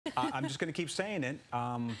I'm just going to keep saying it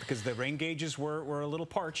because the rain gauges were a little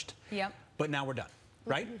parched. Yep. But now we're done.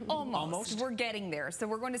 Right? Almost. We're getting there. So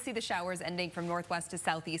we're going to see the showers ending from northwest to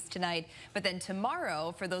southeast tonight. But then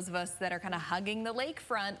tomorrow, for those of us that are kind of hugging the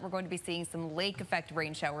lakefront, we're going to be seeing some lake effect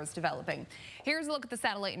rain showers developing. Here's a look at the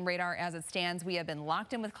satellite and radar as it stands. We have been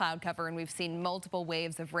locked in with cloud cover, and we've seen multiple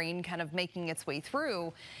waves of rain kind of making its way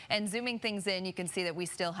through. And zooming things in, you can see that we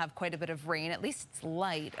still have quite a bit of rain. At least it's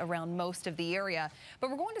light around most of the area. But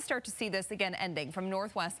we're going to start to see this again ending from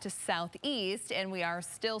northwest to southeast. And we are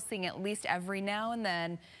still seeing at least every now and then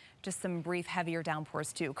just some brief heavier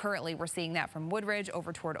downpours too. Currently, we're seeing that from Woodridge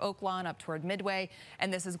over toward Oak Lawn, up toward Midway,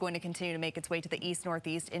 and this is going to continue to make its way to the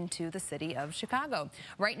east-northeast into the city of Chicago.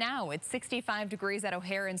 Right now, it's 65 degrees at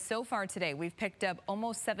O'Hare, and so far today, we've picked up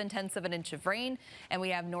almost 7/10 of an inch of rain, and we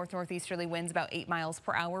have north-northeasterly winds about 8 miles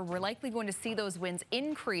per hour. We're likely going to see those winds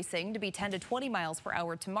increasing to be 10 to 20 miles per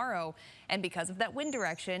hour tomorrow, and because of that wind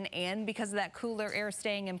direction and because of that cooler air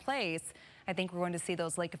staying in place, I think we're going to see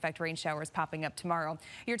those lake effect rain showers popping up tomorrow.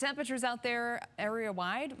 Your temperatures out there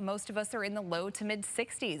area-wide, most of us are in the low to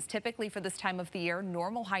mid-60s. Typically for this time of the year,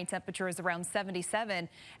 normal high temperature is around 77,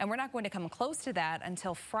 and we're not going to come close to that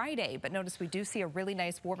until Friday. But notice we do see a really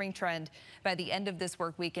nice warming trend by the end of this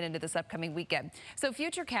work week and into this upcoming weekend. So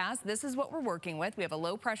Futurecast, this is what we're working with. We have a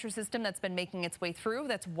low pressure system that's been making its way through.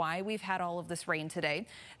 That's why we've had all of this rain today.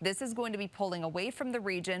 This is going to be pulling away from the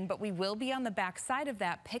region, but we will be on the back side of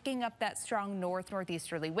that, picking up that strong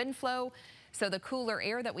north-northeasterly wind flow. So the cooler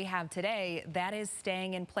air that we have today, that is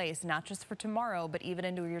staying in place, not just for tomorrow, but even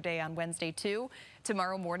into your day on Wednesday too.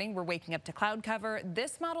 Tomorrow morning, we're waking up to cloud cover.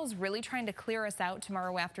 This model's really trying to clear us out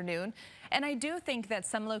tomorrow afternoon. And I do think that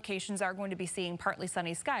some locations are going to be seeing partly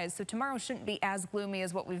sunny skies. So tomorrow shouldn't be as gloomy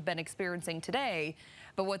as what we've been experiencing today.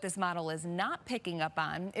 But what this model is not picking up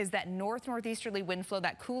on is that north-northeasterly wind flow,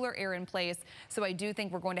 that cooler air in place. So I do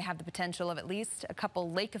think we're going to have the potential of at least a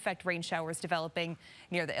couple lake effect rain showers developing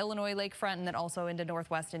near the Illinois lakefront and then also into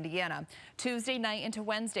northwest Indiana. Tuesday night into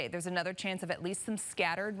Wednesday, there's another chance of at least some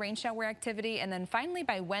scattered rain shower activity. And then finally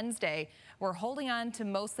by Wednesday, we're holding on to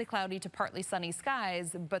mostly cloudy to partly sunny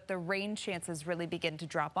skies, but the rain chances really begin to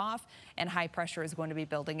drop off and high pressure is going to be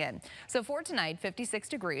building in. So for tonight, 56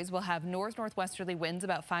 degrees. We'll have north-northwesterly winds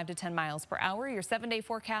about 5 to 10 miles per hour. Your 7-day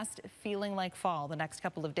forecast feeling like fall the next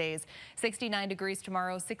couple of days. 69 degrees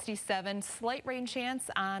tomorrow, 67. Slight rain chance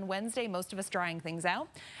on Wednesday. Most of us drying things out.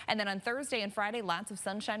 And then on Thursday and Friday, lots of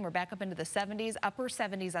sunshine. We're back up into the 70s, upper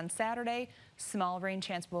 70s on Saturday. Small rain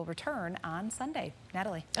chance will return on Sunday.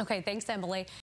 Natalie. Okay, thanks, Emily.